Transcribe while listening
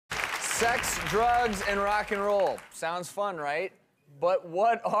Sex, drugs, and rock and roll. Sounds fun, right? But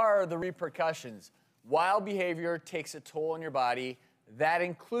what are the repercussions? Wild behavior takes a toll on your body. That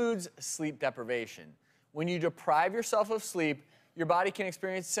includes sleep deprivation. When you deprive yourself of sleep, your body can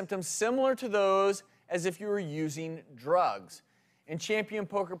experience symptoms similar to those as if you were using drugs. And champion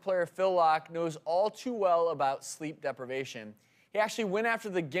poker player Phil Laak knows all too well about sleep deprivation. He actually went after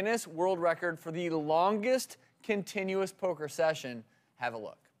the Guinness World Record for the longest continuous poker session. Have a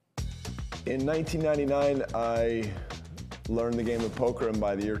look. In 1999, I learned the game of poker, and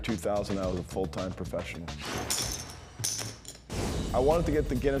by the year 2000, I was a full-time professional. I wanted to get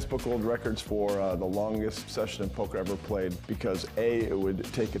the Guinness Book of World Records for the longest session in poker ever played because A, it would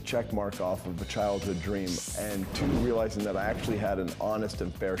take a check mark off of a childhood dream, and two, realizing that I actually had an honest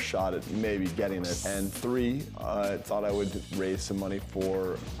and fair shot at maybe getting it, and three, I thought I would raise some money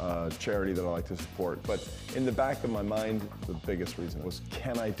for a charity that I like to support. But in the back of my mind, the biggest reason was,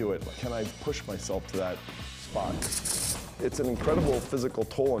 can I do it? Can I push myself to that spot? It's an incredible physical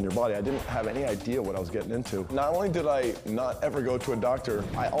toll on your body. I didn't have any idea what I was getting into. Not only did I not ever go to a doctor,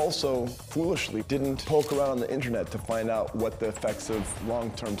 I also foolishly didn't poke around on the internet to find out what the effects of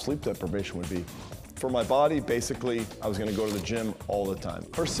long-term sleep deprivation would be. For my body, basically, I was gonna go to the gym all the time.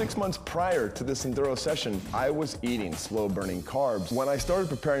 For 6 months prior to this enduro session, I was eating slow-burning carbs. When I started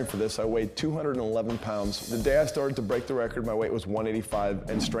preparing for this, I weighed 211 pounds. The day I started to break the record, my weight was 185,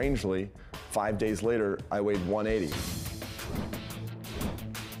 and strangely, 5 days later, I weighed 180.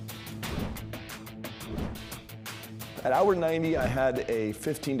 At hour 90, I had a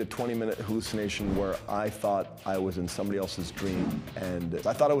 15 to 20 minute hallucination where I thought I was in somebody else's dream, and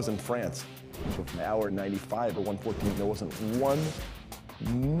I thought I was in France. So from hour 95 or 114, there wasn't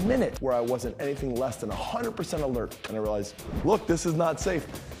 1 minute where I wasn't anything less than 100% alert. And I realized, look, this is not safe.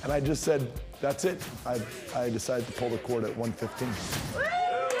 And I just said, that's it. I decided to pull the cord at 115.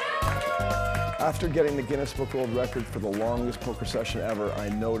 After getting the Guinness Book of World Record for the longest poker session ever, I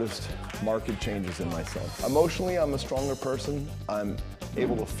noticed marked changes in myself. Emotionally, I'm a stronger person. I'm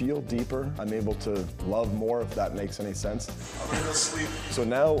able to feel deeper. I'm able to love more, if that makes any sense. I'm gonna go sleep. So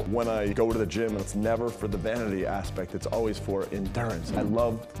now when I go to the gym, it's never for the vanity aspect, it's always for endurance. I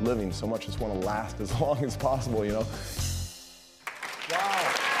love living so much, I just want to last as long as possible, you know?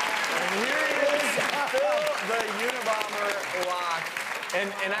 Wow. And here he is, Phil the Unabomber Laak.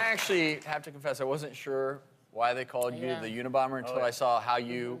 And I actually have to confess, I wasn't sure why they called you the Unabomber until I saw how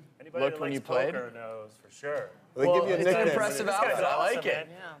you looked when you played. Anybody that likes poker knows, for sure. They give you a It's nickname. an impressive outfit. I like it.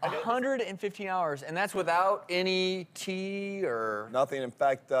 Yeah. 115 hours, and that's without any tea or... Nothing. In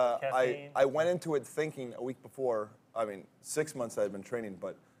fact, Caffeine. I went into it thinking a week before, I mean, 6 months I had been training,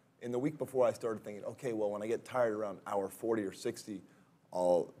 but in the week before I started thinking, okay, well, when I get tired around hour 40 or 60,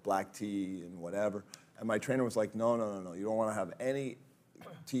 I'll black tea and whatever. And my trainer was like, no, you don't want to have any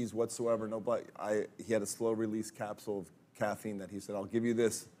teas whatsoever, no black. He had a slow release capsule of caffeine that he said, I'll give you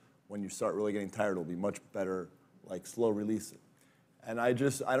this when you start really getting tired. It'll be much better, like slow release. And I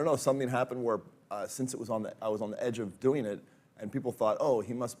don't know, something happened where since I was on the edge of doing it, and people thought, oh,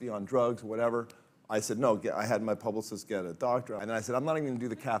 he must be on drugs, whatever. I said, no, I had my publicist get a doctor. And then I said, I'm not even gonna do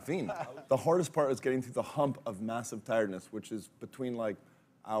the caffeine. The hardest part was getting through the hump of massive tiredness, which is between like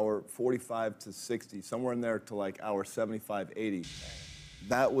hour 45 to 60, somewhere in there to like hour 75, 80.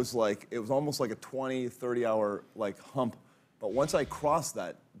 That was like, it was almost like a 20, 30 hour like hump. But once I crossed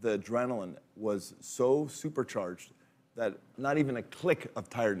that, the adrenaline was so supercharged that not even a click of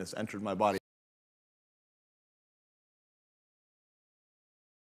tiredness entered my body.